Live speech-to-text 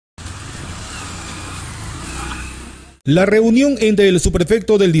La reunión entre el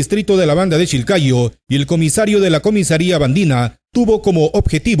subprefecto del distrito de la banda de Chilcayo y el comisario de la comisaría bandina tuvo como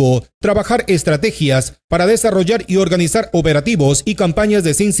objetivo trabajar estrategias para desarrollar y organizar operativos y campañas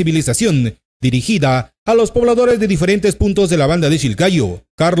de sensibilización dirigida a los pobladores de diferentes puntos de la banda de Chilcayo.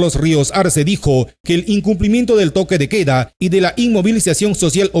 Carlos Ríos Arce dijo que el incumplimiento del toque de queda y de la inmovilización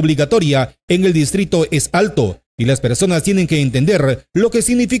social obligatoria en el distrito es alto y las personas tienen que entender lo que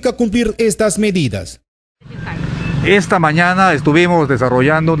significa cumplir estas medidas. Esta mañana estuvimos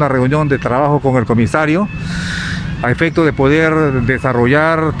desarrollando una reunión de trabajo con el comisario a efecto de poder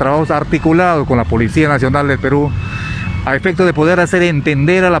desarrollar trabajos articulados con la Policía Nacional del Perú, a efecto de poder hacer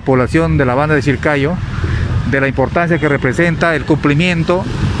entender a la población de la banda de Chilcayo de la importancia que representa el cumplimiento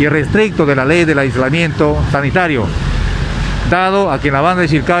irrestricto de la ley del aislamiento sanitario, dado a que en la banda de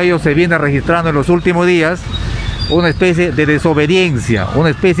Chilcayo se viene registrando en los últimos días una especie de desobediencia, una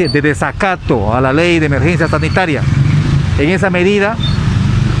especie de desacato a la ley de emergencia sanitaria. En esa medida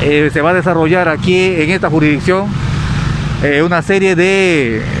se va a desarrollar aquí en esta jurisdicción una serie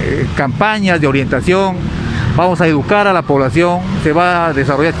de campañas de orientación. Vamos a educar a la población, se va a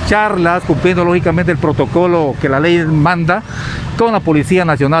desarrollar charlas cumpliendo lógicamente el protocolo que la ley manda con la Policía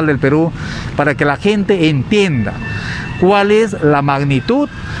Nacional del Perú para que la gente entienda cuál es la magnitud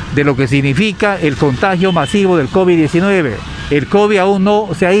de lo que significa el contagio masivo del COVID-19. El COVID aún no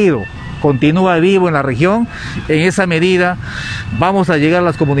se ha ido, continúa vivo en la región. En esa medida vamos a llegar a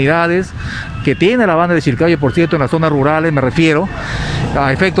las comunidades que tiene la banda de Chilcayo, por cierto, en las zonas rurales me refiero,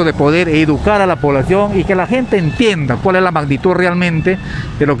 a efecto de poder educar a la población y que la gente entienda cuál es la magnitud realmente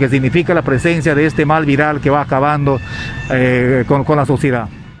de lo que significa la presencia de este mal viral que va acabando con la sociedad.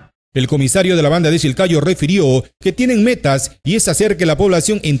 El comisario de la banda de Chilcayo refirió que tienen metas y es hacer que la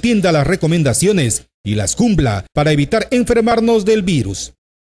población entienda las recomendaciones y las cumpla para evitar enfermarnos del virus.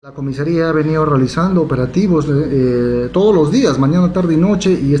 La comisaría ha venido realizando operativos todos los días, mañana, tarde y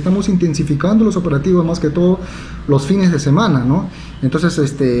noche, y estamos intensificando los operativos más que todo los fines de semana, ¿no?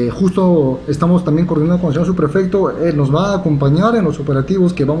 Entonces, justo estamos también coordinando con el señor subprefecto, él nos va a acompañar en los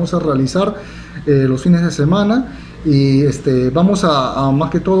operativos que vamos a realizar los fines de semana y vamos a más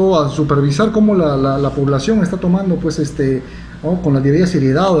que todo a supervisar cómo la población está tomando, pues, ¿no? Con la debida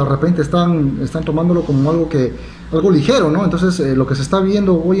seriedad, o de repente están tomándolo como algo ligero, ¿no? Entonces, lo que se está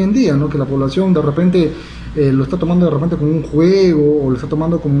viendo hoy en día, ¿no? Que la población de repente lo está tomando de repente como un juego o lo está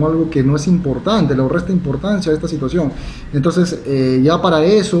tomando como algo que no es importante, le resta importancia a esta situación. Entonces, ya para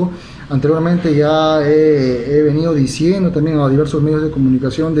eso, anteriormente ya he venido diciendo también a diversos medios de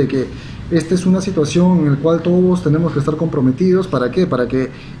comunicación de que esta es una situación en la cual todos tenemos que estar comprometidos. ¿Para qué? Para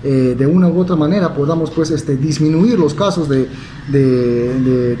que de una u otra manera podamos, pues, disminuir los casos de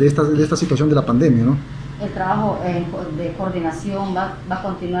esta situación de la pandemia, ¿no? ¿El trabajo de coordinación va a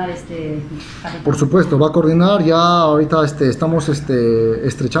continuar? Por supuesto, va a coordinar. Ya ahorita estamos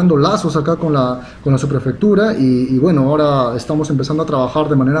estrechando lazos acá con la subprefectura y bueno, ahora estamos empezando a trabajar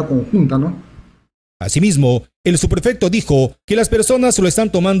de manera conjunta, ¿no? Asimismo, el subprefecto dijo que las personas lo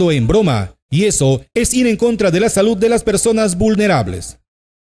están tomando en broma y eso es ir en contra de la salud de las personas vulnerables.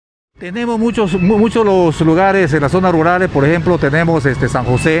 Tenemos muchos los lugares en las zonas rurales, por ejemplo, tenemos San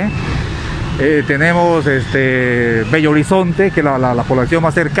José, tenemos Bello Horizonte, que es la población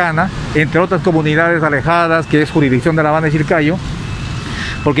más cercana, entre otras comunidades alejadas, que es jurisdicción de la banda de Chilcayo,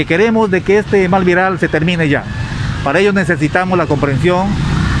 porque queremos de que este mal viral se termine ya. Para ello necesitamos la comprensión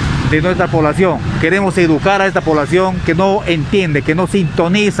de nuestra población. Queremos educar a esta población que no entiende, que no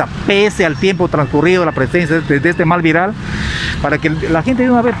sintoniza, pese al tiempo transcurrido la presencia de este mal viral, para que la gente de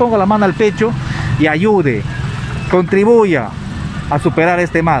una vez ponga la mano al pecho y ayude, contribuya a superar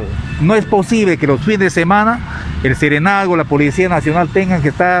este mal. No es posible que los fines de semana el Serenazgo, la Policía Nacional tengan que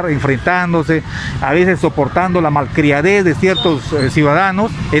estar enfrentándose, a veces soportando la malcriadez de ciertos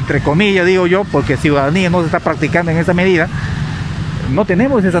ciudadanos, entre comillas digo yo, porque ciudadanía no se está practicando en esa medida. No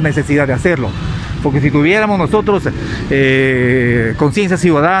tenemos esa necesidad de hacerlo, porque si tuviéramos nosotros conciencia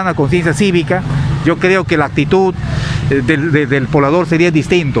ciudadana, conciencia cívica, yo creo que la actitud del poblador sería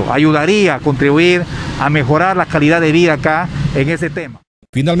distinto, ayudaría a contribuir a mejorar la calidad de vida acá en ese tema.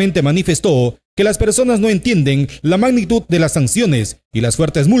 Finalmente manifestó que las personas no entienden la magnitud de las sanciones y las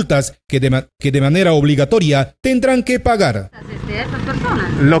fuertes multas que de manera obligatoria tendrán que pagar.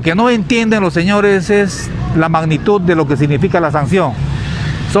 Lo que no entienden los señores es la magnitud de lo que significa la sanción.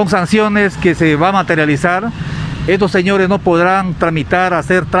 Son sanciones que se va a materializar. Estos señores no podrán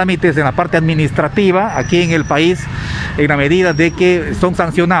hacer trámites en la parte administrativa aquí en el país en la medida de que son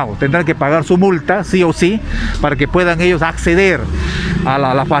sancionados. Tendrán que pagar su multa, sí o sí, para que puedan ellos acceder a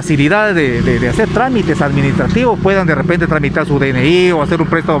la facilidad de hacer trámites administrativos, puedan de repente tramitar su DNI o hacer un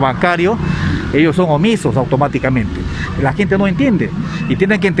préstamo bancario ellos son omisos automáticamente. La gente no entiende y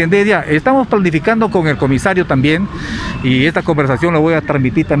tienen que entender ya. Estamos planificando con el comisario también, y esta conversación la voy a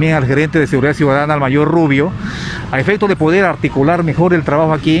transmitir también al gerente de Seguridad Ciudadana, al mayor Rubio, a efecto de poder articular mejor el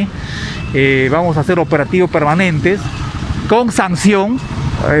trabajo aquí. Vamos a hacer operativos permanentes con sanción.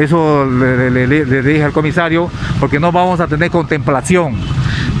 Eso le dije al comisario, porque no vamos a tener contemplación,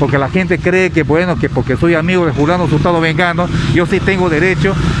 porque la gente cree que, bueno, que porque soy amigo de fulano Hurtado Vengano, yo sí tengo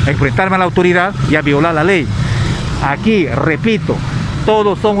derecho a enfrentarme a la autoridad y a violar la ley. Aquí, repito,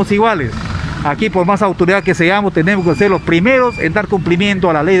 todos somos iguales. Aquí, por más autoridad que seamos, tenemos que ser los primeros en dar cumplimiento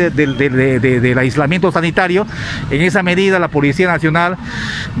a la ley del aislamiento sanitario. En esa medida, la Policía Nacional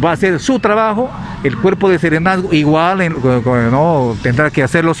va a hacer su trabajo, el cuerpo de serenazgo igual, ¿no?, tendrá que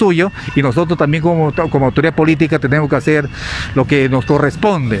hacer lo suyo, y nosotros también como autoridad política tenemos que hacer lo que nos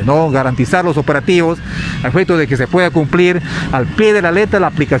corresponde, ¿no?, garantizar los operativos a efecto de que se pueda cumplir al pie de la letra la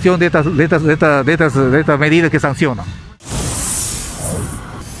aplicación de estas medidas que sancionan.